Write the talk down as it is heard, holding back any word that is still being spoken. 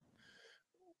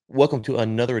Welcome to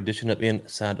another edition of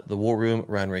Inside the War Room.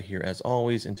 Ryan Ray here, as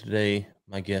always. And today,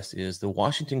 my guest is the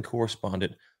Washington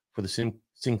correspondent for the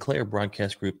Sinclair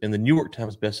Broadcast Group and the New York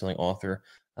Times bestselling author,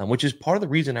 which is part of the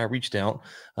reason I reached out.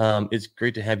 It's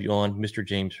great to have you on, Mr.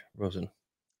 James Rosen.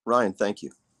 Ryan, thank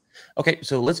you. Okay,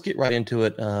 so let's get right into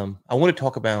it. I want to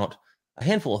talk about a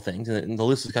handful of things, and the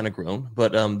list has kind of grown.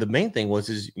 But the main thing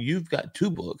is you've got two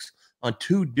books on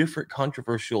two different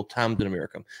controversial times in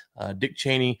America, Dick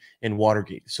Cheney and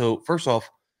Watergate. So first off,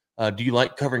 do you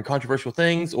like covering controversial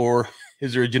things, or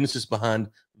is there a genesis behind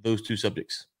those two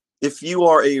subjects? If you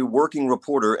are a working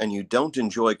reporter and you don't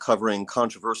enjoy covering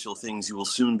controversial things, you will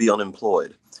soon be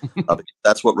unemployed.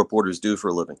 That's what reporters do for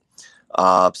a living.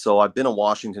 So I've been a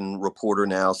Washington reporter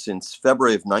now since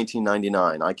February of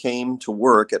 1999. I came to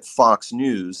work at Fox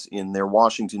News in their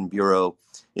Washington bureau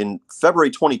in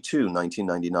February 22,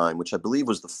 1999, which I believe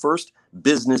was the first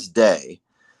business day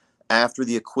after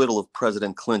the acquittal of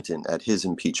President Clinton at his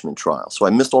impeachment trial. So I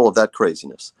missed all of that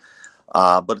craziness.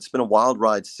 But it's been a wild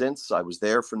ride since. I was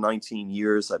there for 19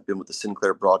 years. I've been with the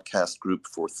Sinclair Broadcast Group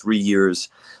for 3 years,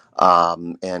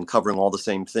 and covering all the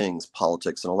same things: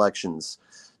 politics and elections,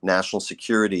 national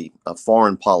security,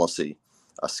 foreign policy,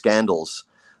 scandals,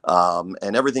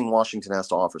 and everything Washington has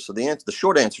to offer. So the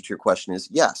short answer to your question is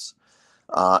yes.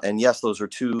 And yes, those are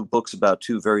two books about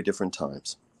two very different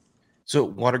times. So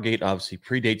Watergate obviously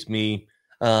predates me.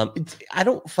 I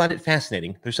don't find it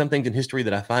fascinating. There's some things in history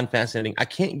that I find fascinating. I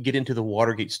can't get into the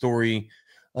Watergate story.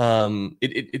 What am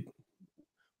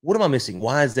I missing?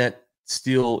 Why is that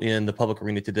still in the public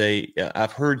arena today?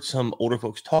 I've heard some older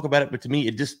folks talk about it, but to me,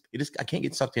 I can't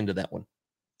get sucked into that one.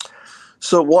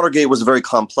 So Watergate was a very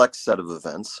complex set of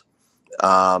events,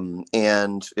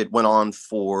 and it went on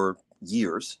for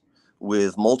years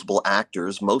with multiple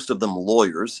actors, most of them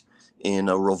lawyers, in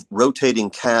a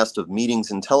rotating cast of meetings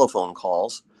and telephone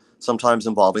calls, sometimes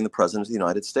involving the President of the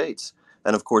United States.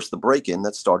 And of course, the break-in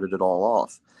that started it all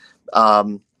off.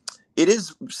 It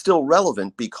is still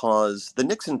relevant because the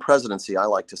Nixon presidency, I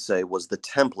like to say, was the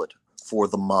template for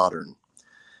the modern.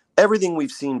 Everything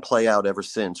we've seen play out ever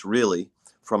since, really,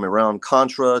 from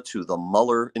Iran-Contra to the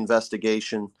Mueller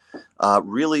investigation,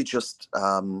 really just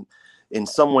in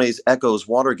some ways echoes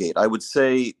Watergate. I would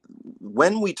say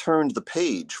when we turned the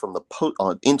page from the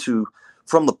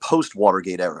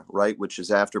post-Watergate era, right, which is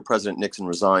after President Nixon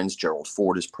resigns, Gerald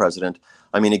Ford is president.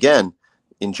 I mean, again,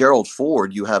 in Gerald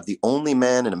Ford, you have the only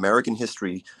man in American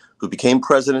history who became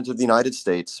president of the United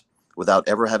States without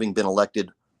ever having been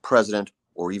elected president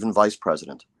or even vice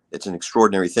president. It's an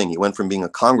extraordinary thing. He went from being a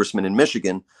congressman in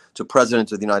Michigan to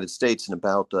president of the United States in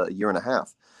about a year and a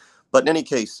half. But in any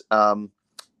case,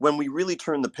 when we really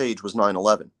turned the page was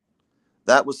 9/11.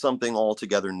 That was something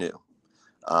altogether new.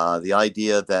 The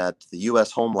idea that the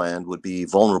U.S. homeland would be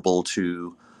vulnerable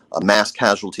to a mass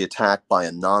casualty attack by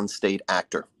a non-state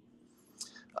actor.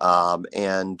 But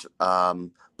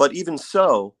even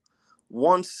so,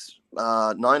 once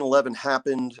 9/11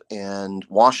 happened and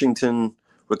Washington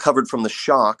recovered from the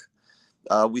shock,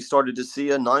 we started to see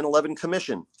a 9/11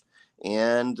 commission.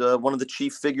 And one of the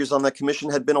chief figures on that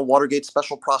commission had been a Watergate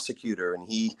special prosecutor, and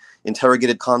he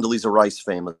interrogated Condoleezza Rice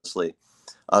famously.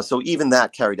 So even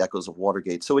that carried echoes of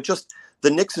Watergate. So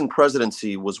the Nixon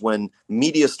presidency was when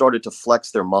media started to flex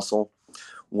their muscle,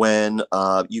 when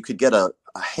you could get a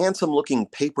handsome-looking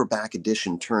paperback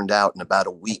edition turned out in about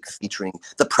a week featuring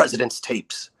the president's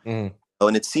tapes. And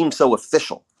it seemed so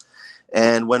official.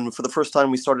 And when, for the first time,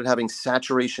 we started having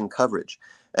saturation coverage,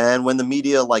 and when the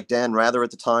media, like Dan Rather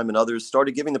at the time and others,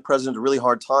 started giving the president a really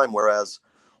hard time, whereas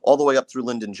all the way up through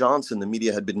Lyndon Johnson, the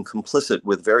media had been complicit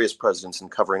with various presidents in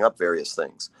covering up various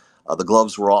things. The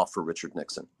gloves were off for Richard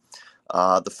Nixon.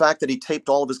 The fact that he taped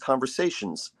all of his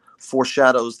conversations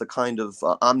foreshadows the kind of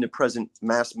omnipresent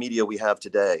mass media we have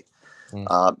today.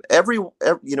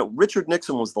 Richard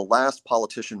Nixon was the last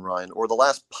politician, Ryan, or the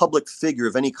last public figure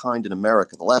of any kind in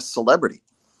America, the last celebrity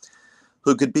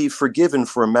who could be forgiven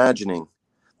for imagining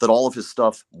that all of his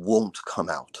stuff won't come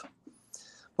out.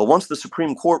 But once the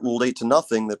Supreme Court ruled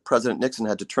 8-0 that President Nixon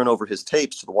had to turn over his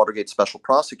tapes to the Watergate special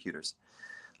prosecutors,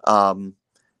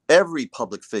 every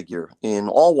public figure in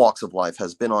all walks of life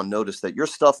has been on notice that your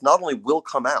stuff not only will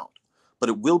come out, but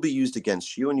it will be used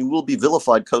against you, and you will be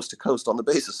vilified coast to coast on the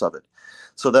basis of it.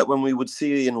 So that when we would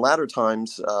see in latter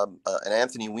times an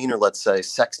Anthony Weiner, let's say,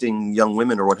 sexting young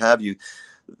women or what have you,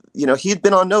 he had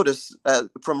been on notice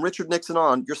from Richard Nixon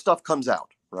on, your stuff comes out,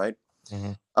 right?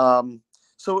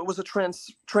 So it was a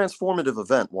transformative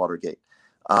event, Watergate.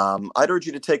 I'd urge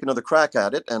you to take another crack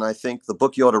at it, and I think the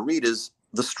book you ought to read is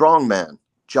The Strong Man,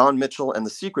 John Mitchell and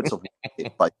the Secrets of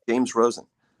Watergate by James Rosen.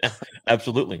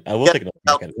 Absolutely. I will Yeah, take another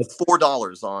about look at it.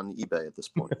 $4 on eBay at this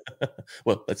point.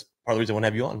 Well, that's part of the reason I want to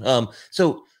have you on.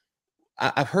 So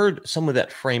I've heard some of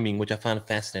that framing, which I find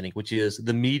fascinating, which is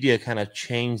the media kind of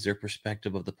changed their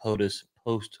perspective of the POTUS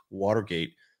post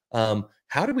Watergate.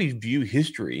 How do we view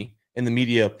history in the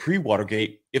media pre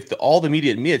Watergate? If all the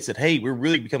media admits that, hey, we're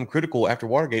really become critical after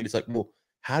Watergate, it's like, well,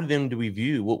 how then do we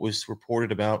view what was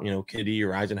reported about, Kennedy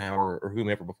or Eisenhower or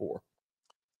whomever before?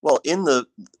 Well, in the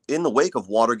wake of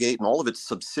Watergate and all of its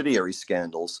subsidiary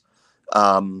scandals,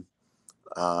 um,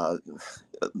 uh,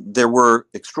 there were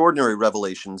extraordinary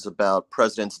revelations about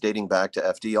presidents dating back to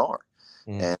FDR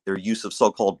and their use of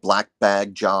so-called black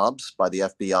bag jobs by the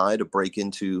FBI to break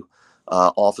into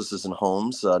offices and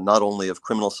homes, not only of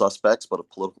criminal suspects, but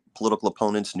of political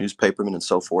opponents, newspapermen, and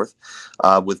so forth.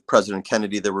 With President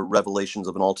Kennedy, there were revelations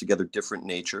of an altogether different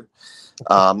nature.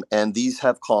 And these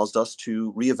have caused us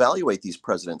to reevaluate these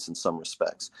presidents in some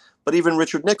respects. But even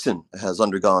Richard Nixon has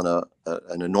undergone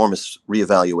an enormous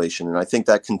reevaluation, and I think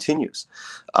that continues.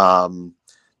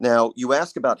 Now, you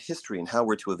ask about history and how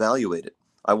we're to evaluate it.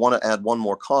 I want to add one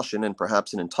more caution and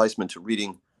perhaps an enticement to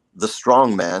reading The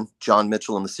Strong Man, John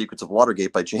Mitchell and the Secrets of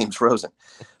Watergate by James Rosen.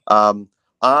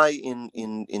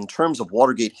 In terms of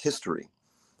Watergate history,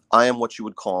 I am what you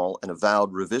would call an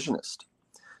avowed revisionist.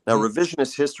 Now,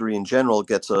 revisionist history in general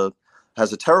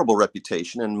has a terrible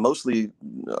reputation, and mostly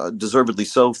deservedly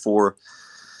so, for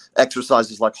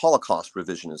exercises like Holocaust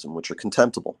revisionism, which are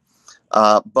contemptible.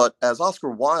 But as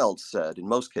Oscar Wilde said, in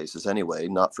most cases anyway,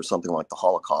 not for something like the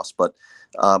Holocaust, but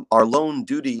our lone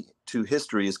duty to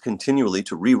history is continually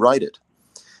to rewrite it.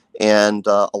 And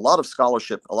a lot of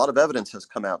scholarship, a lot of evidence has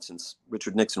come out since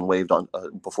Richard Nixon waved on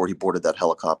before he boarded that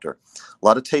helicopter. A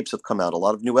lot of tapes have come out, a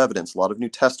lot of new evidence, a lot of new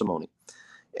testimony.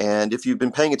 And if you've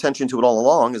been paying attention to it all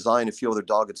along, as I and a few other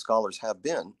dogged scholars have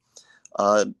been,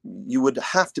 you would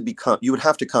have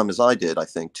to come, as I did, I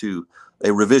think, to a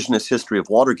revisionist history of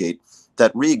Watergate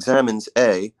that re-examines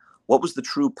what was the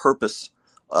true purpose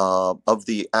of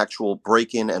the actual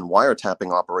break-in and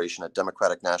wiretapping operation at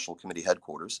Democratic National Committee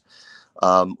headquarters,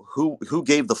 who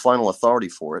gave the final authority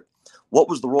for it, what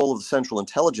was the role of the Central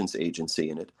Intelligence Agency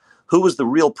in it, who was the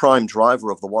real prime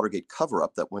driver of the Watergate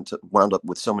cover-up that wound up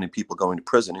with so many people going to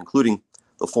prison, including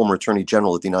the former Attorney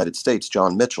General of the United States,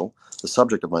 John Mitchell, the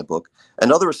subject of my book,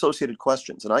 and other associated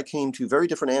questions. And I came to very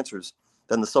different answers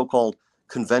than the so-called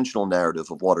conventional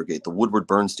narrative of Watergate, the Woodward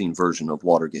Bernstein version of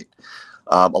Watergate.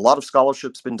 A lot of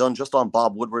scholarship's been done just on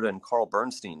Bob Woodward and Carl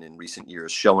Bernstein in recent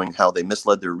years, showing how they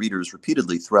misled their readers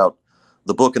repeatedly throughout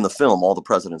the book and the film, All the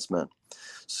President's Men.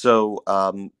 So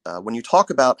when you talk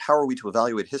about how are we to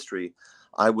evaluate history,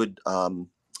 I would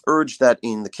urge that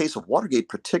in the case of Watergate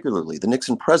particularly, the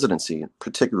Nixon presidency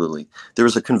particularly, there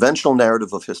is a conventional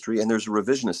narrative of history and there's a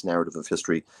revisionist narrative of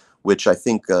history, which I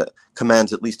think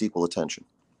commands at least equal attention.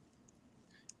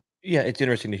 Yeah, it's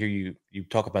interesting to hear you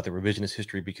talk about the revisionist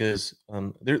history because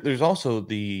there's also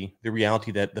the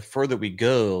reality that the further we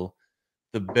go,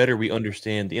 the better we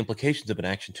understand the implications of an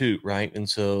action too, right? And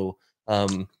so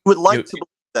we would like to believe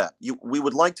that. We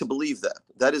would like to believe that.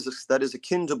 That is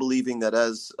akin to believing that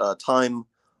as time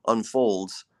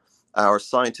unfolds, our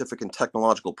scientific and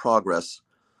technological progress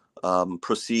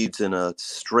proceeds in a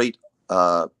straight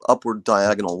upward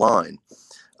diagonal line.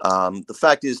 The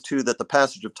fact is, too, that the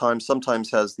passage of time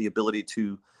sometimes has the ability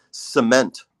to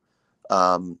cement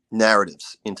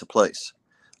narratives into place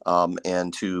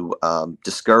and to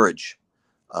discourage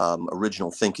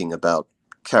original thinking about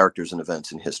characters and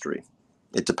events in history.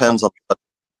 It depends on.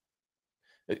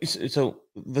 So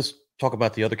let's talk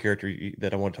about the other character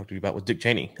that I want to talk to you about was Dick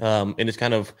Cheney. And it's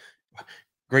kind of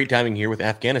great timing here with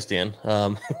Afghanistan.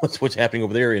 What's happening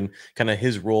over there and kind of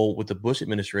his role with the Bush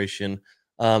administration.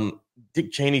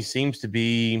 Dick Cheney seems to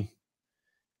be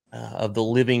of the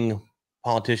living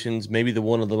politicians, maybe the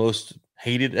one of the most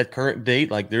hated at current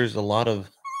date. Like there's a lot of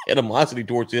animosity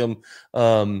towards him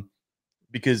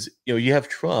because you have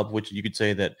Trump, which you could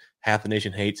say that half the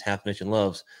nation hates, half the nation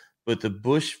loves, but the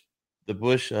Bush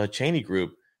Cheney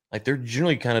group, like they're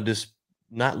generally kind of just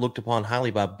not looked upon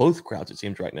highly by both crowds. It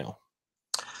seems right now.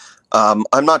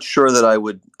 I'm not sure that I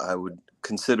would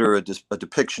consider a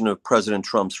depiction of President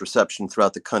Trump's reception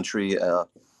throughout the country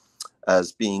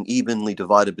as being evenly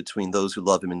divided between those who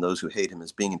love him and those who hate him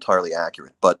as being entirely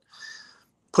accurate. But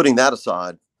putting that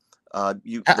aside,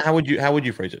 how would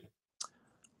you phrase it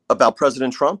about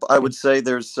President Trump? I would say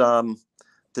there's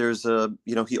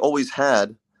he always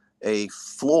had a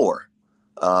floor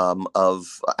of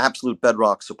absolute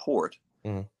bedrock support.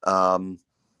 Mm-hmm.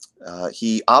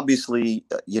 He obviously,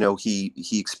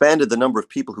 he expanded the number of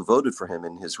people who voted for him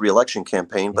in his reelection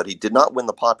campaign, but he did not win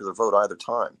the popular vote either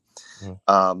time.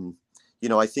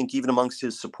 I think even amongst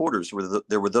his supporters,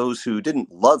 there were those who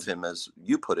didn't love him, as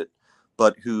you put it,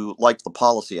 but who liked the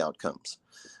policy outcomes.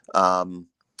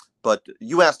 But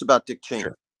you asked about Dick Cheney.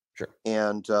 Sure. Sure.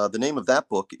 And the name of that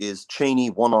book is Cheney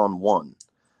One-on-One,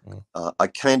 Mm. A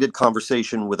Candid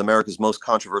Conversation with America's Most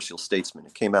Controversial Statesman.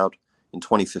 It came out in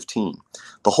 2015.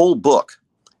 The whole book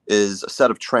is a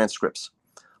set of transcripts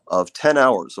of 10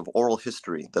 hours of oral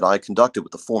history that I conducted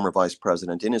with the former vice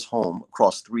president in his home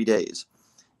across 3 days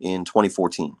in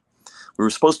 2014. We were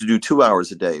supposed to do 2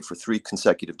 hours a day for 3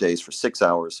 consecutive days for 6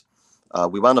 hours.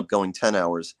 We wound up going 10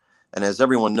 hours. And as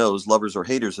everyone knows, lovers or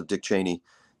haters of Dick Cheney,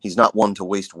 he's not one to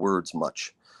waste words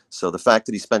much. So the fact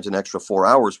that he spent an extra 4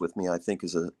 hours with me, I think,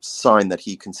 is a sign that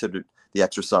he considered the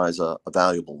exercise a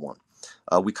valuable one.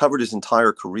 We covered his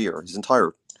entire career, his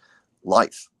entire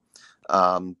life.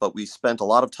 But we spent a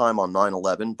lot of time on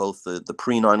 9/11, both the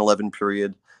pre-9/11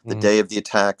 period, the day of the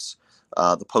attacks,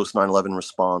 the post-9/11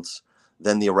 response,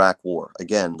 then the Iraq War.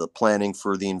 Again, the planning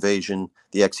for the invasion,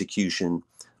 the execution,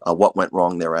 what went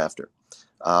wrong thereafter.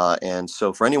 And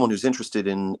so for anyone who's interested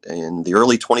in the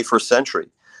early 21st century,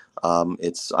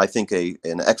 it's, I think,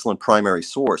 an excellent primary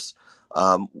source.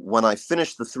 When I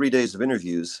finished the 3 days of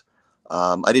interviews,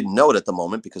 I didn't know it at the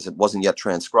moment because it wasn't yet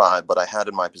transcribed, but I had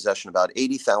in my possession about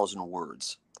 80,000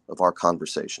 words of our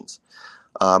conversations.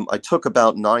 I took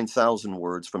about 9,000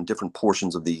 words from different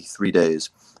portions of the 3 days,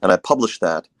 and I published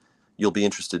that, you'll be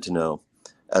interested to know,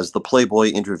 as the Playboy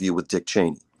interview with Dick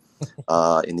Cheney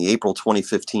in the April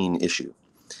 2015 issue.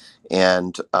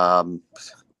 And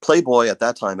Playboy at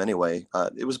that time, anyway,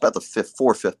 it was about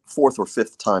the fourth or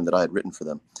fifth time that I had written for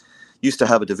them, used to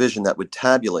have a division that would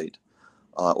tabulate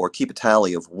or keep a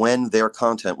tally of when their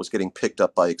content was getting picked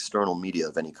up by external media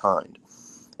of any kind.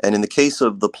 And in the case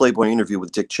of the Playboy interview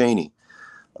with Dick Cheney,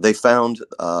 they found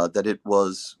that it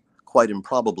was quite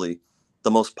improbably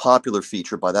the most popular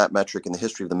feature by that metric in the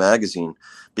history of the magazine,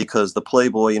 because the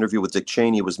Playboy interview with Dick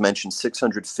Cheney was mentioned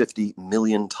 650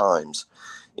 million times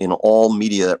in all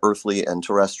media, earthly and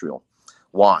terrestrial.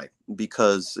 Why?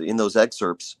 Because in those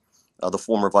excerpts, the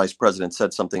former vice president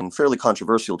said something fairly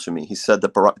controversial to me. He said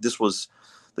that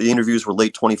the interviews were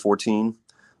late 2014.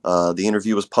 The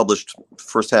interview was published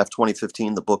first half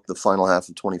 2015, the book the final half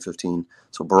of 2015.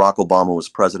 So Barack Obama was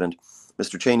president.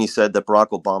 Mr. Cheney said that Barack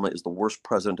Obama is the worst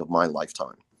president of my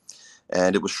lifetime.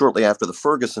 And it was shortly after the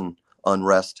Ferguson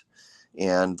unrest,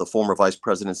 and the former vice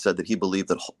president said that he believed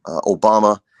that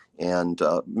Obama and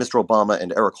Mr. Obama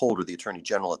and Eric Holder, the attorney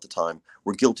general at the time,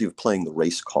 were guilty of playing the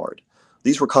race card.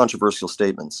 These were controversial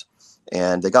statements,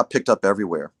 and they got picked up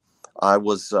everywhere. I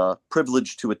was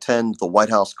privileged to attend the White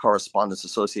House Correspondents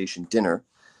Association dinner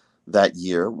that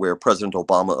year, where President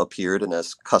Obama appeared, and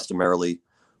as customarily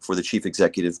for the chief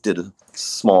executive, did a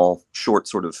small, short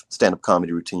sort of stand-up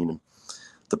comedy routine. And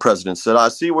the president said, "I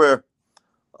see where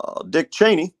Dick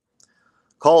Cheney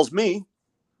calls me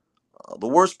the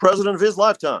worst president of his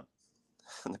lifetime."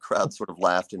 And the crowd sort of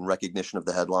laughed in recognition of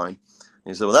the headline. And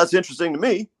he said, "Well, that's interesting to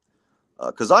me,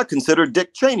 because I consider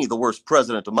Dick Cheney the worst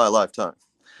president of my lifetime."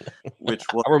 Which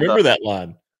was, I remember that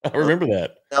line. I remember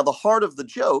that. Now, the heart of the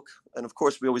joke, and of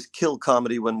course we always kill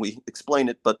comedy when we explain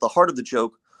it, but the heart of the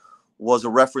joke was a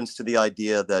reference to the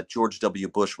idea that George W.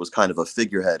 Bush was kind of a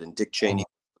figurehead and Dick Cheney,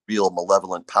 real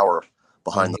malevolent power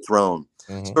behind the throne.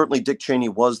 Certainly, Dick Cheney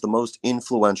was the most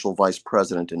influential vice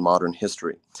president in modern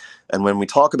history. And when we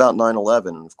talk about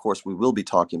 9/11, and of course we will be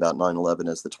talking about 9/11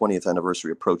 as the 20th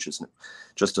anniversary approaches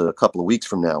just a couple of weeks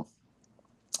from now,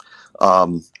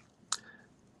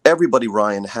 everybody,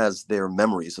 Ryan, has their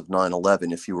memories of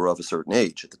 9/11 if you were of a certain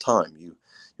age at the time. You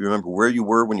remember where you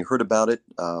were when you heard about it,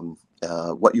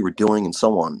 what you were doing, and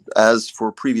so on. As for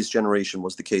a previous generation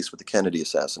was the case with the Kennedy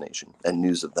assassination and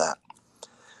news of that.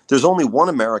 There's only one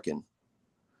American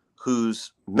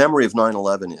whose memory of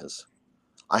 9/11 is,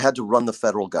 I had to run the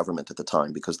federal government at the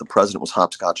time because the president was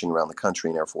hopscotching around the country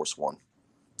in Air Force One,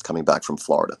 coming back from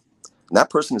Florida. And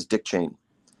that person is Dick Cheney.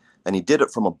 And he did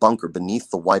it from a bunker beneath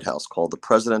the White House called the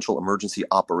Presidential Emergency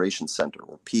Operations Center,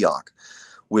 or PEOC,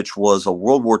 which was a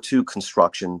World War II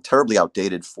construction, terribly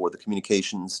outdated for the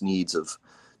communications needs of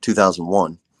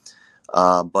 2001.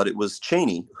 But it was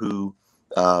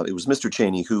Mr.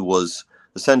 Cheney who was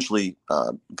essentially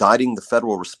guiding the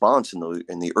federal response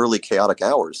in the early chaotic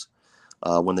hours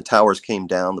when the towers came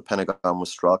down, the Pentagon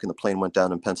was struck, and the plane went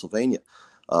down in Pennsylvania.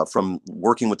 From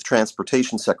working with the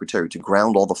transportation secretary to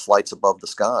ground all the flights above the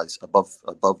skies, above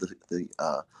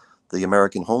the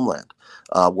American homeland,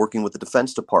 working with the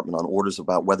Defense Department on orders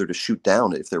about whether to shoot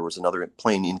down if there was another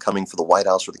plane incoming for the White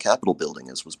House or the Capitol building,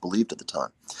 as was believed at the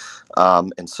time,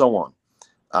 and so on.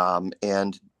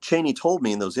 And Cheney told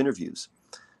me in those interviews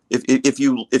if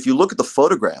you look at the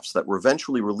photographs that were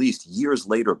eventually released years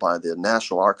later by the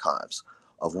National Archives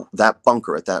of that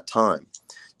bunker at that time,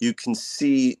 you can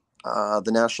see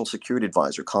the National Security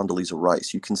Advisor, Condoleezza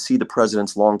Rice. You can see the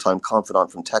president's longtime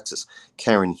confidant from Texas,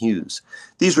 Karen Hughes.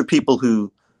 These were people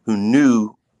who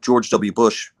knew George W.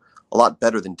 Bush a lot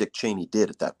better than Dick Cheney did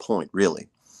at that point, really.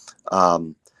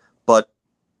 But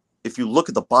if you look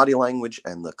at the body language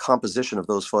and the composition of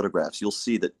those photographs, you'll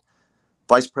see that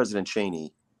Vice President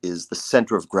Cheney is the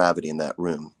center of gravity in that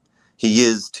room. He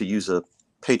is, to use a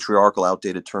patriarchal,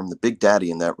 outdated term, the big daddy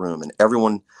in that room, and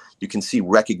everyone you can see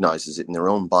recognizes it in their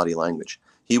own body language.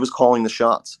 He was calling the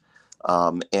shots.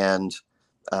 And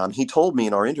he told me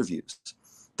in our interviews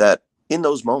that in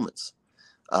those moments,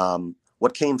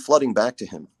 what came flooding back to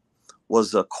him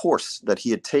was a course that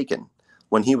he had taken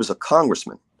when he was a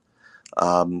congressman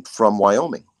from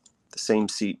Wyoming, the same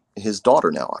seat his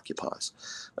daughter now occupies,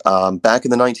 back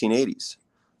in the 1980s.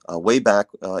 Way back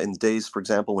in the days, for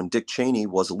example, when Dick Cheney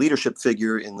was a leadership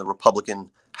figure in the Republican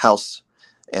House,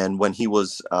 and when he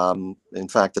was, in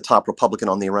fact, the top Republican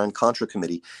on the Iran-Contra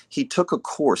Committee, he took a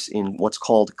course in what's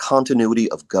called continuity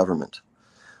of government,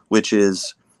 which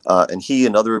is, and he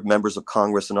and other members of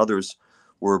Congress and others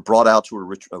were brought out to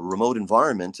a remote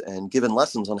environment and given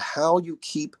lessons on how you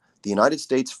keep the United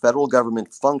States federal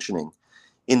government functioning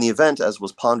in the event, as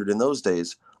was pondered in those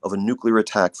days, of a nuclear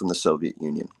attack from the Soviet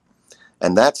Union.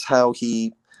 And that's how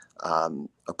he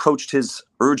approached his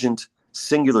urgent,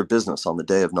 singular business on the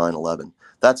day of 9/11.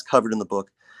 That's covered in the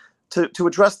book. To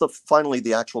address finally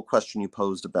the actual question you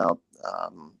posed about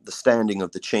the standing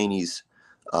of the Cheneys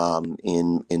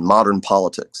in modern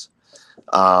politics.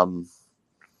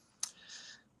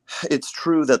 It's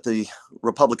true that the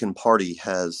Republican Party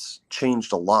has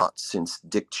changed a lot since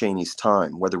Dick Cheney's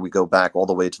time, whether we go back all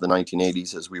the way to the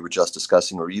 1980s, as we were just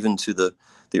discussing, or even to the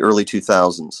early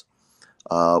 2000s.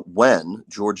 When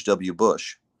George W.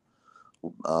 Bush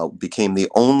became the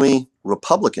only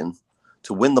Republican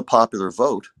to win the popular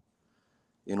vote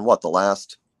in the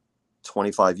last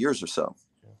 25 years or so,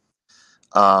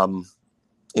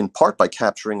 in part by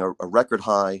capturing a record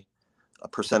high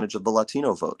percentage of the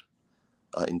Latino vote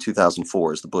in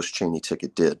 2004, as the Bush-Cheney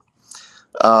ticket did.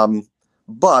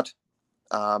 But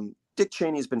Dick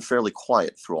Cheney has been fairly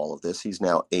quiet through all of this. He's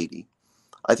now 80.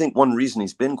 I think one reason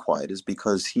he's been quiet is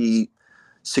because he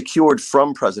secured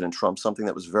from President Trump something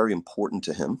that was very important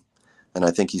to him, and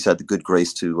I think he's had the good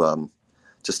grace to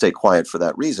stay quiet for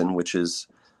that reason, which is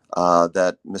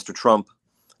that Mr. Trump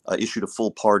issued a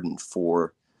full pardon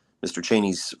for Mr.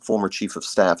 Cheney's former chief of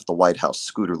staff at the White House,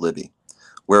 Scooter Libby,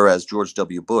 whereas George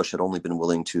W. Bush had only been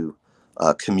willing to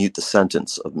commute the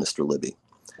sentence of Mr. Libby.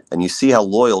 And you see how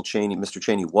loyal Mr.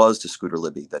 Cheney was to Scooter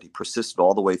Libby, that he persisted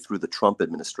all the way through the Trump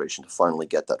administration to finally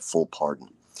get that full pardon.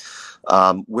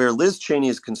 Where Liz Cheney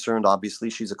is concerned, obviously,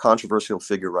 she's a controversial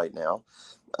figure right now.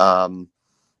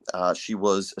 She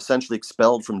was essentially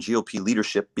expelled from GOP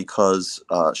leadership because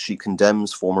she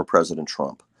condemns former President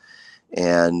Trump.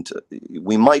 And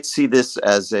we might see this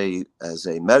as a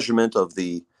measurement of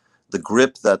the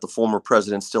grip that the former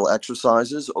president still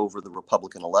exercises over the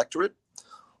Republican electorate.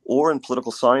 Or in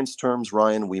political science terms,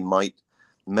 Ryan, we might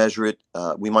measure it,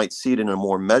 we might see it in a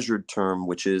more measured term,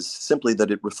 which is simply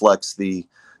that it reflects the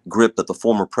grip that the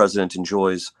former president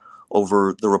enjoys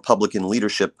over the Republican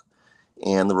leadership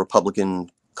and the Republican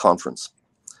conference.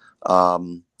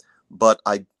 But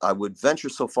I would venture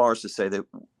so far as to say that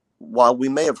while we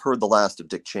may have heard the last of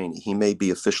Dick Cheney, he may be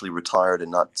officially retired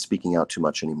and not speaking out too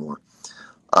much anymore.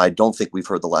 I don't think we've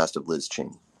heard the last of Liz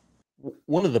Cheney.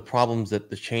 One of the problems that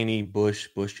the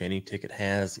Bush-Cheney ticket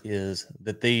has is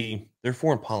that their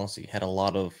foreign policy had a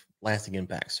lot of lasting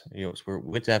impacts. It's where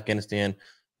we went to Afghanistan,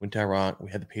 went to Iraq,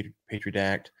 we had the Patriot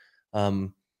Act.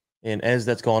 And as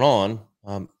that's gone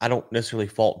on, I don't necessarily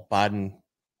fault Biden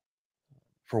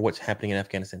for what's happening in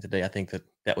Afghanistan today. I think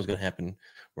that was going to happen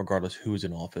regardless who's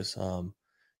in office.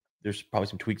 There's probably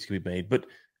some tweaks to be made. But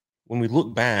when we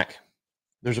look back,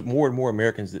 there's more and more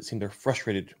Americans that seem they're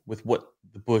frustrated with what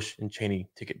the Bush and Cheney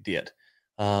ticket did.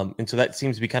 And so that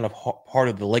seems to be kind of part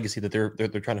of the legacy that they're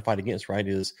trying to fight against, right?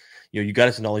 Is, you got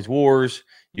us in all these wars,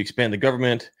 you expand the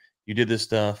government, you did this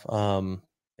stuff,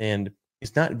 and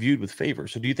it's not viewed with favor.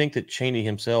 So do you think that Cheney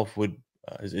himself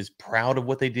is proud of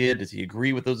what they did? Does he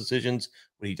agree with those decisions?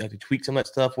 Would he like to tweak some of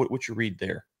that stuff? What's your read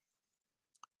there?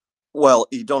 Well,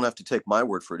 you don't have to take my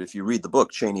word for it. If you read the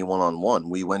book, Cheney One-on-One,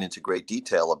 we went into great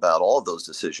detail about all of those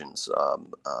decisions,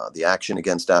 the action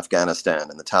against Afghanistan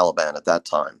and the Taliban at that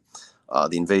time,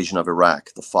 the invasion of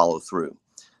Iraq, the follow-through.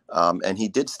 And he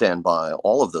did stand by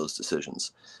all of those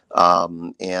decisions.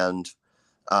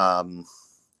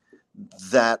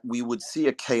 that we would see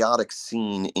a chaotic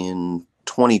scene in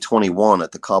 2021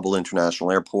 at the Kabul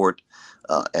International Airport,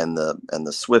 and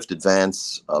the swift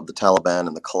advance of the Taliban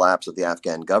and the collapse of the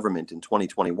Afghan government in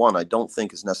 2021, I don't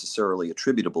think is necessarily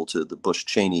attributable to the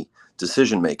Bush-Cheney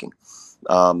decision making.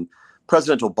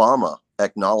 President Obama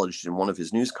acknowledged in one of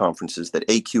his news conferences that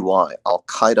AQI, Al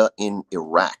Qaeda in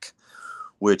Iraq,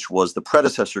 which was the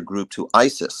predecessor group to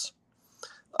ISIS,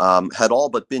 had all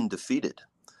but been defeated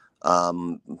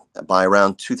by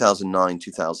around 2009,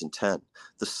 2010.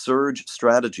 The surge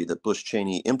strategy that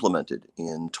Bush-Cheney implemented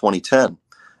in 2010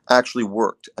 actually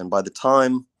worked. And by the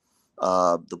time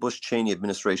the Bush-Cheney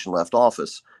administration left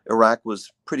office, Iraq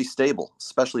was pretty stable,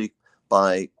 especially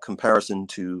by comparison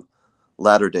to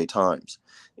latter-day times.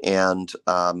 And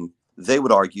they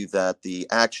would argue that the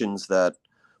actions that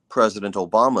President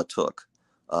Obama took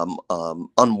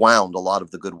unwound a lot of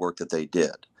the good work that they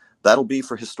did. That'll be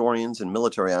for historians and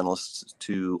military analysts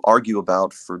to argue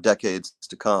about for decades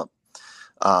to come.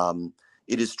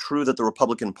 It is true that the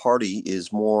Republican Party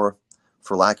is more,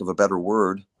 for lack of a better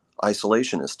word,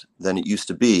 isolationist than it used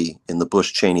to be in the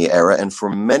Bush-Cheney era and for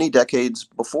many decades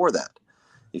before that.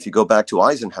 If you go back to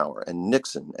Eisenhower and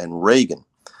Nixon and Reagan,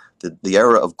 the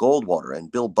era of Goldwater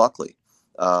and Bill Buckley,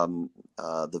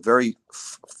 the very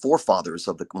forefathers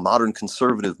of the modern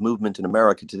conservative movement in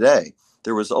America today,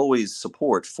 there was always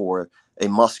support for a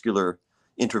muscular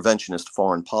interventionist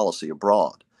foreign policy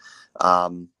abroad.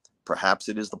 Perhaps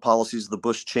it is the policies of the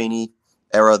Bush-Cheney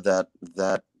era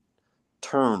that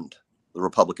turned the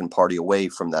Republican Party away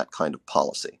from that kind of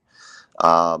policy.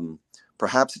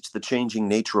 Perhaps it's the changing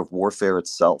nature of warfare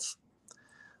itself.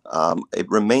 It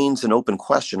remains an open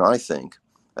question, I think,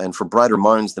 and for brighter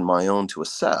minds than my own to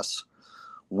assess,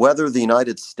 whether the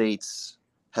United States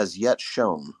has yet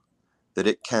shown that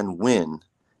it can win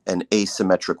an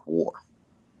asymmetric war.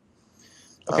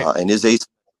 Okay. And is asymmetric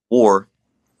war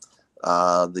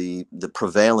the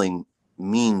prevailing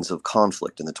means of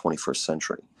conflict in the 21st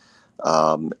century?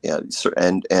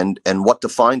 And what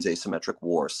defines asymmetric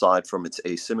war aside from its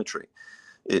asymmetry?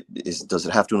 Does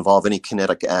it have to involve any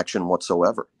kinetic action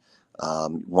whatsoever?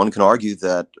 One can argue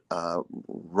that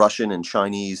Russian and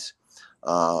Chinese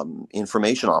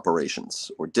information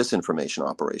operations or disinformation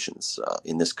operations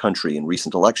in this country in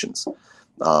recent elections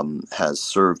has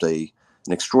served an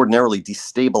extraordinarily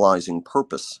destabilizing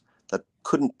purpose that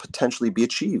couldn't potentially be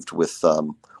achieved with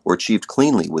or achieved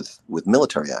cleanly with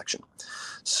military action.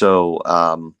 So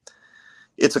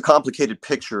it's a complicated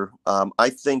picture. I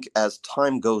think as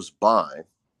time goes by,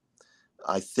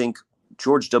 I think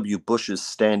George W. Bush's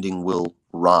standing will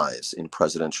rise in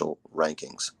presidential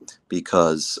rankings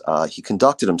because he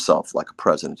conducted himself like a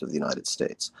president of the United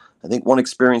States. I think one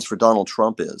experience for Donald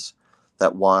Trump is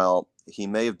that while he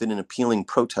may have been an appealing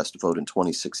protest vote in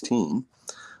 2016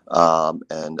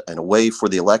 and a way for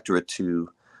the electorate to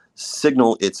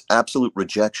signal its absolute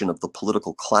rejection of the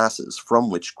political classes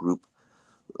from which group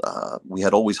we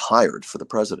had always hired for the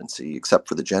presidency, except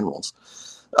for the generals.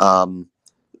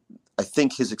 I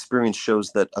think his experience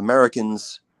shows that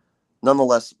Americans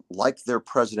nonetheless like their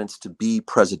presidents to be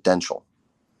presidential.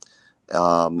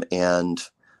 And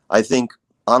I think,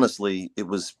 honestly, it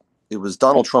was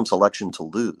Donald Trump's election to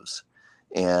lose.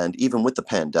 And even with the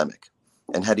pandemic,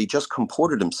 and had he just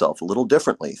comported himself a little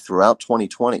differently throughout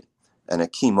 2020 and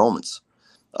at key moments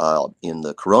in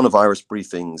the coronavirus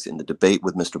briefings, in the debate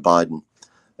with Mr. Biden,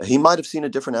 he might have seen a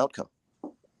different outcome.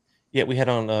 Yeah, we had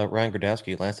on Ryan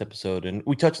Gradowski last episode, and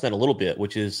we touched on that a little bit,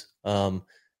 which is I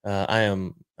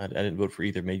didn't vote for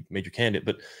either major candidate,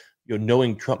 but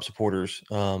knowing Trump supporters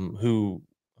who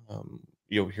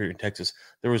here in Texas,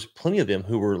 there was plenty of them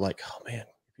who were like, oh man,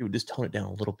 if you would just tone it down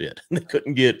a little bit. They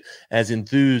couldn't get as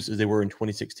enthused as they were in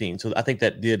 2016. So I think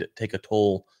that did take a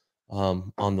toll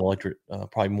on the electorate,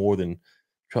 probably more than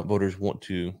Trump voters want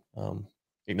to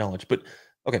acknowledge. But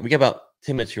okay, we got about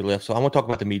 10 minutes here left. So I want to talk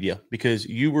about the media because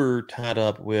you were tied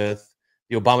up with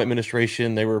the Obama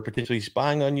administration. They were potentially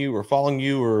spying on you or following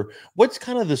you, or what's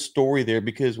kind of the story there?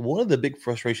 Because one of the big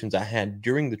frustrations I had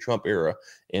during the Trump era,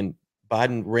 and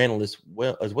Biden ran this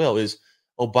as well, is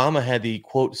Obama had the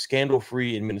quote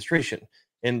scandal-free administration.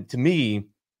 And to me,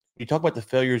 you talk about the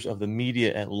failures of the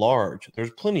media at large. There's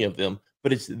plenty of them,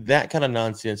 but it's that kind of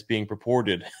nonsense being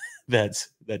purported that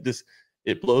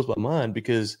it blows my mind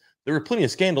because there were plenty of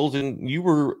scandals, and you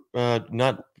were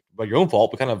not by your own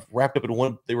fault, but kind of wrapped up in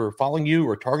one. They were following you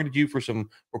or targeted you for some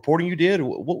reporting you did.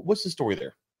 What's the story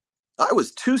there? I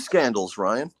was 2 scandals,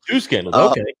 Ryan. 2 scandals.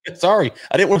 Okay. Sorry.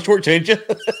 I didn't want to shortchange you.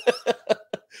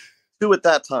 2 at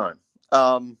that time.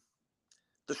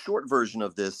 The short version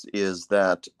of this is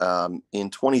that in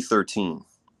 2013,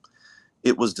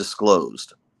 it was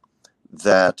disclosed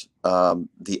that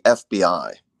the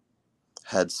FBI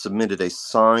had submitted a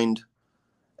signed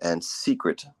and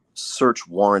secret search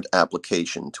warrant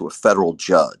application to a federal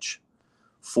judge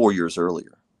 4 years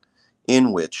earlier,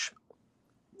 in which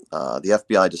the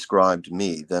FBI described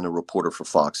me, then a reporter for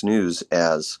Fox News,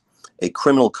 as a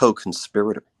criminal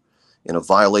co-conspirator in a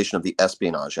violation of the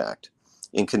Espionage Act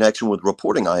in connection with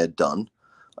reporting I had done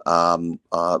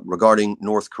regarding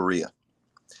North Korea.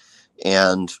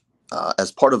 And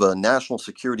as part of a national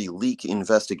security leak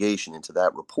investigation into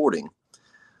that reporting,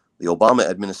 the Obama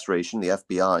administration, the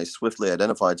FBI, swiftly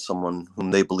identified someone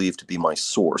whom they believed to be my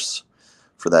source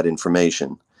for that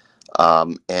information.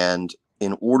 And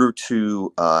in order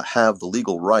to have the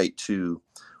legal right to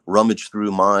rummage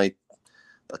through my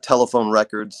telephone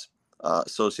records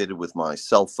associated with my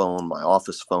cell phone, my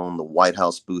office phone, the White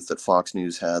House booth that Fox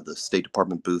News had, the State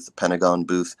Department booth, the Pentagon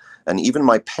booth, and even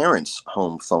my parents'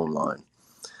 home phone line,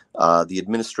 the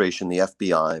administration, the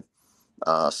FBI,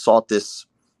 sought this,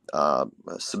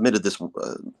 submitted this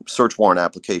search warrant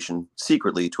application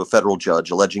secretly to a federal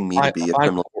judge alleging me to be a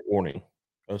criminal. Court warning.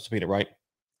 Subpoena, right?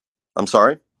 I'm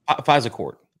sorry? FISA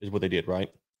court is what they did, right?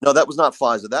 No, that was not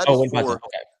FISA. That is for, okay.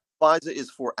 FISA is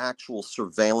for actual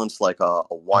surveillance, like a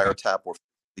wiretap or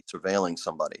surveilling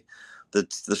somebody. The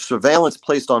surveillance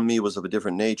placed on me was of a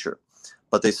different nature,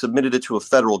 but they submitted it to a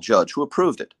federal judge who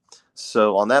approved it.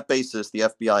 So on that basis, the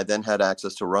FBI then had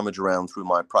access to rummage around through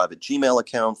my private Gmail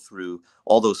account, through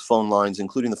all those phone lines,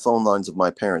 including the phone lines of my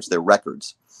parents, their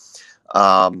records.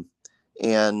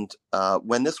 And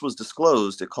when this was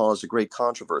disclosed, it caused a great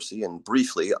controversy. And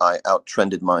briefly, I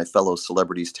outtrended my fellow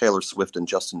celebrities, Taylor Swift and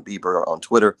Justin Bieber, on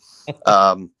Twitter,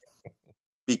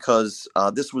 because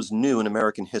this was new in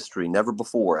American history. Never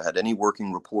before had any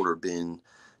working reporter been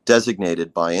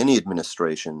designated by any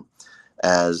administration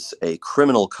as a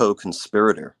criminal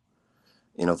co-conspirator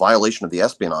in a violation of the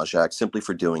Espionage Act simply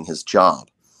for doing his job.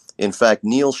 In fact,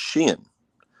 Neil Sheehan,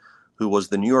 who was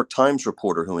the New York Times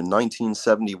reporter who in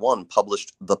 1971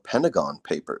 published the Pentagon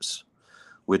Papers,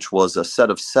 which was a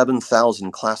set of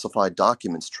 7,000 classified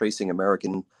documents tracing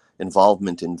American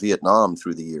involvement in Vietnam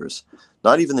through the years.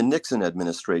 Not even the Nixon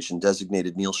administration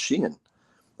designated Neil Sheehan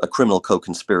a criminal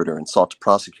co-conspirator and sought to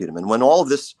prosecute him. And when all of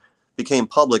this became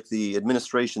public, the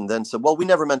administration then said, well, we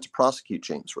never meant to prosecute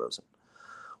James Rosen.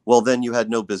 Well, then you had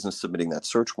no business submitting that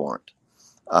search warrant.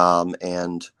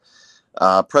 President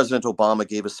Obama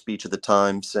gave a speech at the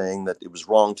time saying that it was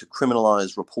wrong to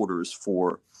criminalize reporters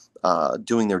for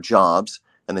doing their jobs,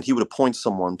 and that he would appoint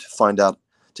someone to find out,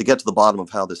 to get to the bottom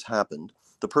of how this happened.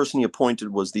 The person he appointed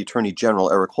was the Attorney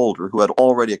General, Eric Holder, who had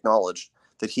already acknowledged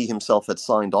that he himself had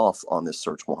signed off on this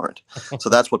search warrant. So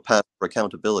that's what passed for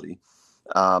accountability.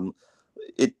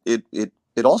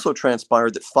 It also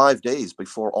transpired that 5 days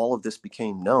before all of this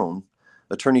became known,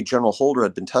 Attorney General Holder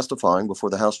had been testifying before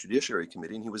the House Judiciary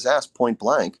Committee, and he was asked point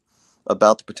blank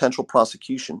about the potential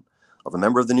prosecution of a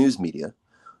member of the news media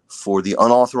for the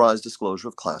unauthorized disclosure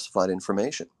of classified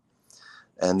information.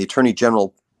 And the Attorney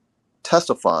General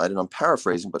testified, and I'm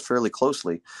paraphrasing, but fairly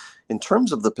closely, in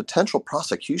terms of the potential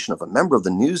prosecution of a member of the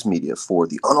news media for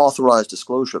the unauthorized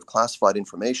disclosure of classified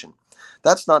information,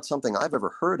 that's not something I've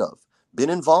ever heard of, been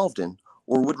involved in,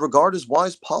 or would regard as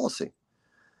wise policy.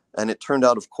 And it turned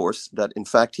out, of course, that in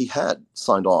fact he had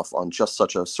signed off on just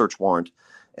such a search warrant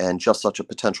and just such a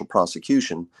potential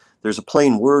prosecution. There's a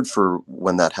plain word for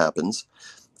when that happens.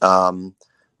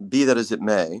 Be that as it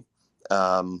may,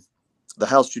 the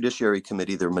House Judiciary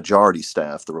Committee, their majority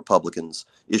staff, the Republicans,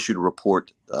 issued a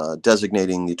report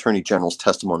designating the Attorney General's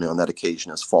testimony on that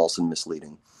occasion as false and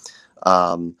misleading.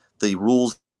 The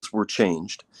rules were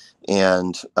changed,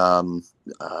 and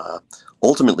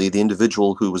ultimately the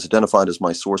individual who was identified as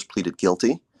my source pleaded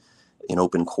guilty in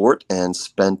open court and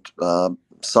spent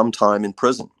some time in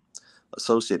prison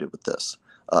associated with this.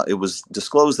 It was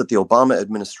disclosed that the Obama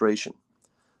administration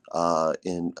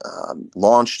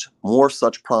launched more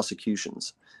such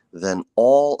prosecutions than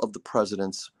all of the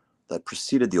presidents that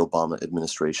preceded the Obama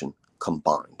administration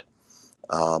combined.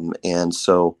 And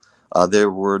so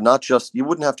there were not just, you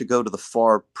wouldn't have to go to the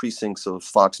far precincts of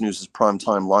Fox News'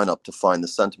 primetime lineup to find the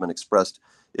sentiment expressed.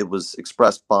 It was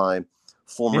expressed by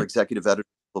former executive editors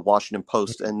of the Washington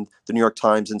Post and the New York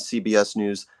Times and CBS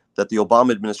News that the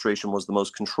Obama administration was the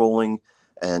most controlling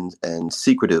and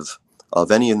secretive of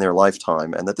any in their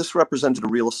lifetime, and that this represented a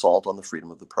real assault on the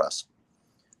freedom of the press.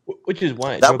 Which is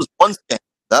why that was one scandal.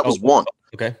 That was one.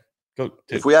 Okay, go.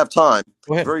 If we have time,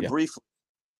 go ahead. Very briefly.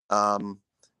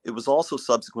 It was also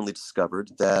subsequently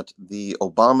discovered that the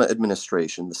Obama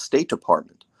administration, the State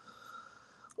Department,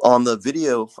 On the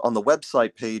video, on the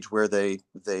website page where they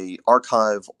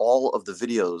archive all of the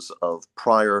videos of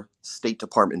prior State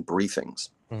Department briefings,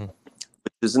 which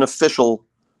is an official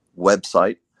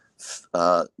website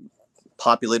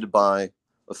populated by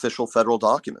official federal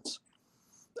documents.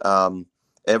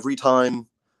 Every time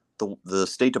the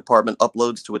State Department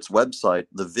uploads to its website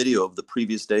the video of the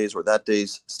previous day's or that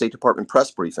day's State Department press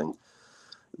briefing,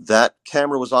 that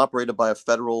camera was operated by a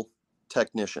federal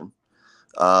technician.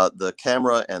 The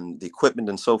camera and the equipment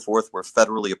and so forth were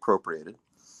federally appropriated.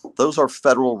 Those are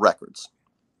federal records,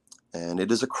 and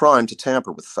it is a crime to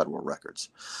tamper with federal records.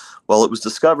 Well, it was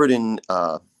discovered in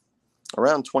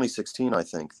around 2016, I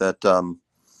think, that an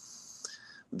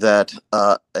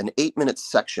 8-minute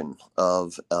section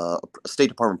of a State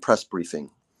Department press briefing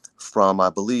from, I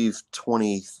believe,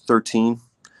 2013,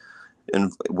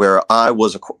 and where I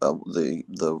was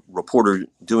the reporter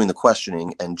doing the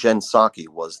questioning, and Jen Psaki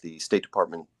was the State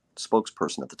Department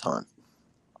spokesperson at the time.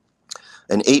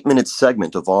 An 8-minute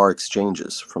segment of our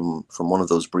exchanges from one of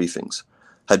those briefings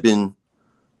had been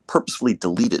purposefully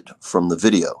deleted from the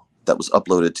video that was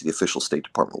uploaded to the official State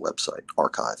Department website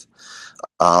archive,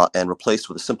 and replaced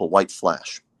with a simple white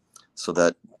flash, so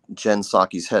that Jen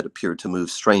Psaki's head appeared to move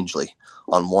strangely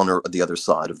on one or the other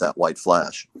side of that white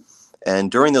flash.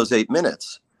 And during those 8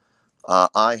 minutes,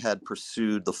 I had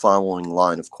pursued the following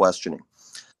line of questioning.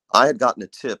 I had gotten a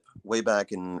tip way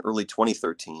back in early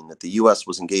 2013 that the U.S.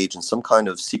 was engaged in some kind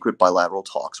of secret bilateral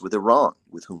talks with Iran,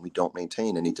 with whom we don't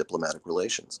maintain any diplomatic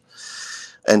relations.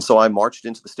 And so I marched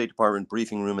into the State Department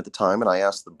briefing room at the time, and I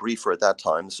asked the briefer at that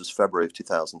time, this was February of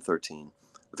 2013,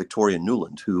 Victoria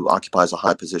Nuland, who occupies a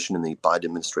high position in the Biden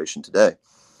administration today.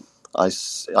 I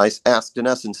asked, in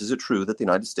essence, is it true that the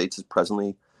United States is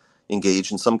presently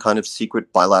engaged in some kind of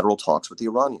secret bilateral talks with the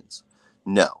Iranians?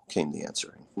 No, came the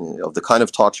answer. Of the kind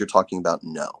of talks you're talking about,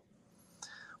 no.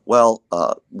 Well,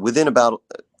 within about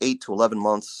 8 to 11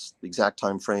 months, the exact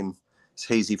time frame is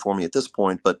hazy for me at this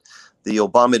point, but the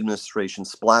Obama administration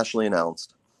splashly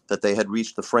announced that they had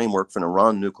reached the framework for an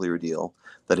Iran nuclear deal,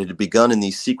 that it had begun in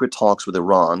these secret talks with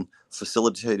Iran,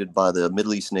 facilitated by the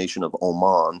Middle East nation of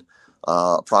Oman,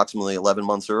 approximately 11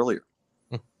 months earlier.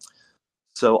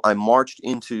 So I marched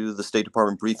into the State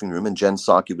Department briefing room, and Jen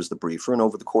Psaki was the briefer. And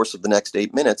over the course of the next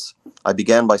 8 minutes, I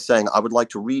began by saying, I would like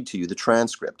to read to you the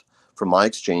transcript from my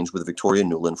exchange with Victoria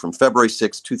Nuland from February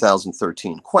 6,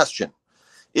 2013. Question: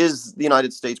 is the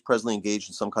United States presently engaged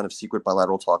in some kind of secret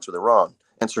bilateral talks with Iran?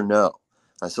 Answer: no.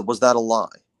 I said, was that a lie?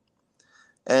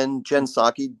 And Jen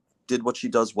Psaki did what she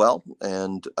does well,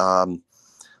 and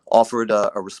offered a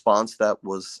response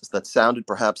that sounded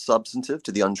perhaps substantive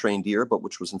to the untrained ear, but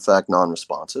which was in fact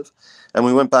non-responsive. And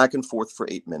we went back and forth for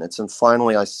 8 minutes. And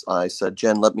finally, I said,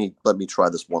 Jen, let me try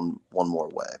this one more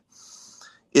way.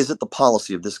 Is it the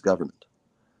policy of this government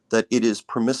that it is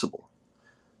permissible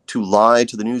to lie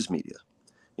to the news media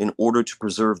in order to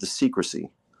preserve the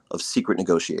secrecy of secret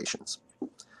negotiations?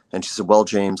 And she said, well,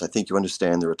 James, I think you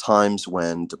understand there are times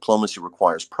when diplomacy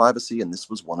requires privacy, and this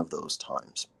was one of those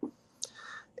times.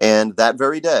 And that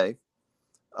very day,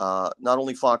 not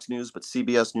only Fox News, but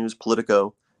CBS News,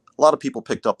 Politico, a lot of people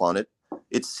picked up on it.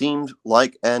 It seemed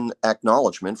like an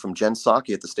acknowledgement from Jen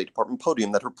Psaki at the State Department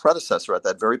podium that her predecessor at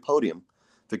that very podium,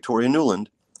 Victoria Nuland,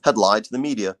 had lied to the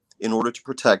media in order to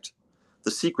protect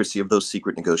the secrecy of those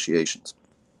secret negotiations.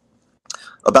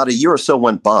 About a year or so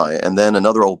went by, and then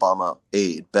another Obama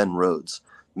aide, Ben Rhodes,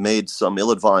 made some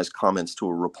ill-advised comments to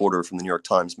a reporter from the New York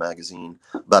Times Magazine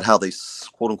about how they,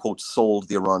 quote-unquote, sold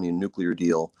the Iranian nuclear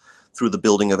deal through the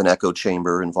building of an echo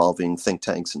chamber involving think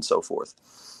tanks and so forth.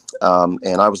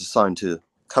 And I was assigned to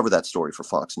cover that story for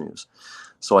Fox News.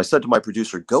 So I said to my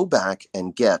producer, go back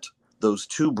and get those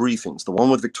two briefings, the one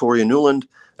with Victoria Nuland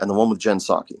and the one with Jen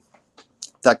Psaki.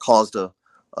 That caused a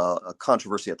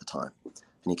controversy at the time.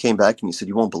 And he came back and he said,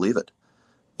 you won't believe it.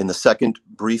 In the second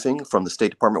briefing from the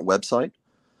State Department website,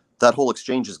 that whole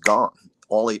exchange is gone.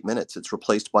 All 8 minutes, it's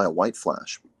replaced by a white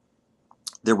flash.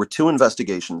 There were 2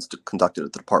 investigations conducted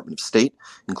at the Department of State,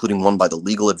 including one by the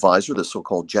legal advisor, the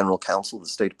so-called general counsel of the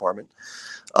State Department.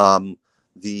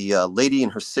 The lady in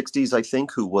her 60s, I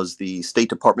think, who was the State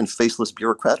Department faceless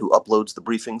bureaucrat who uploads the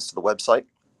briefings to the website,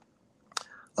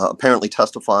 apparently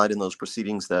testified in those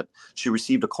proceedings that she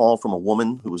received a call from a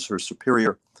woman who was her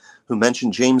superior, who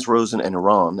mentioned James Rosen and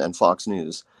Iran and Fox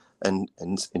News, and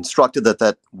instructed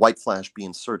that white flash be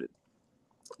inserted.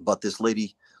 But this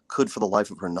lady could, for the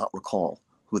life of her, not recall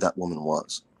who that woman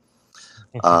was.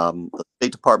 The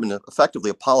State Department effectively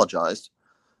apologized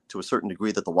to a certain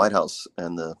degree that the White House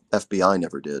and the FBI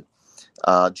never did.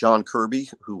 John Kirby,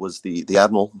 who was the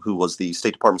admiral who was the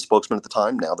State Department spokesman at the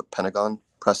time, now the Pentagon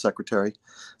press secretary,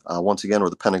 once again, or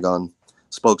the Pentagon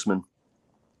spokesman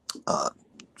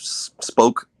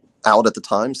spoke out at the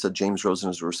time, said James Rosen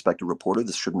is a respected reporter.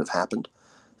 This shouldn't have happened,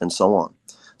 and so on.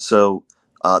 So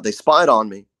they spied on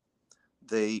me.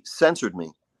 They censored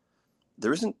me.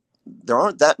 There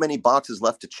aren't that many boxes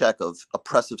left to check of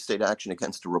oppressive state action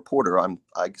against a reporter.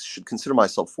 I should consider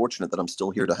myself fortunate that I'm still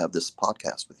here to have this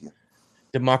podcast with you.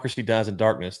 Democracy dies in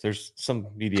darkness. There's some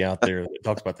media out there that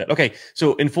talks about that. Okay,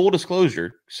 so in full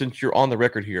disclosure, since you're on the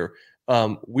record here,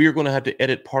 we are going to have to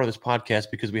edit part of this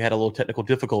podcast because we had a little technical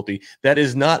difficulty. That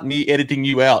is not me editing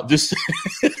you out. Just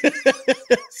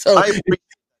so I appreciate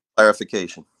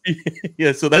clarification.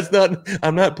 Yeah, so that's not.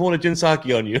 I'm not pulling a Jen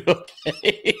Psaki on you.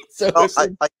 Okay, so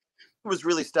I was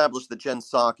really established that Jen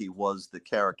Psaki was the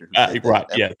character. Right?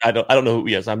 Yeah, I don't know who.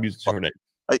 Yes, I'm using her name.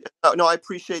 I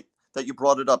appreciate that you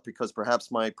brought it up because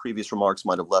perhaps my previous remarks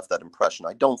might have left that impression.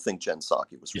 I don't think Jen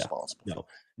Psaki was responsible.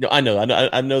 No, I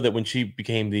know that when she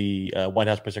became the White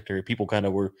House press secretary, people kind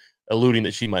of were alluding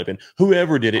that she might have been.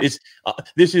 Whoever did it,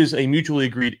 this is a mutually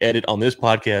agreed edit on this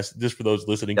podcast, just for those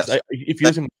listening. Yes. If you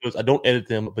listen to those, I don't edit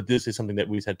them, but this is something that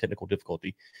we've had technical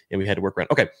difficulty and we had to work around.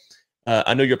 Okay.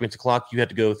 I know you're up against the clock. You have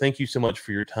to go. Thank you so much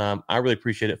for your time. I really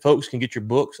appreciate it. Folks can get your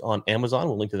books on Amazon.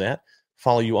 We'll link to that.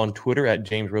 Follow you on Twitter at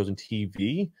James Rosen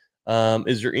TV.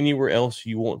 Is there anywhere else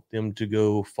you want them to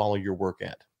go follow your work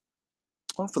at?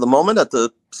 Well, for the moment, at the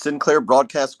Sinclair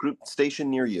Broadcast Group station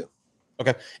near you.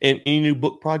 Okay. And any new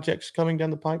book projects coming down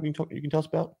the pipe you can tell us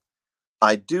about?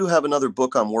 I do have another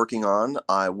book I'm working on.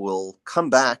 I will come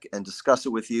back and discuss it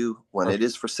with you when it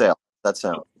is for sale. That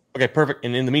sounds. Okay, perfect.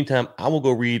 And in the meantime, I will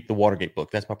go read the Watergate book.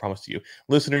 That's my promise to you.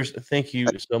 Listeners, thank you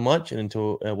so much. And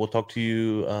until we'll talk to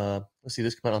you, let's see,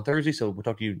 this comes out on Thursday, so we'll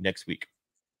talk to you next week.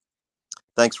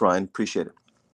 Thanks, Ryan. Appreciate it.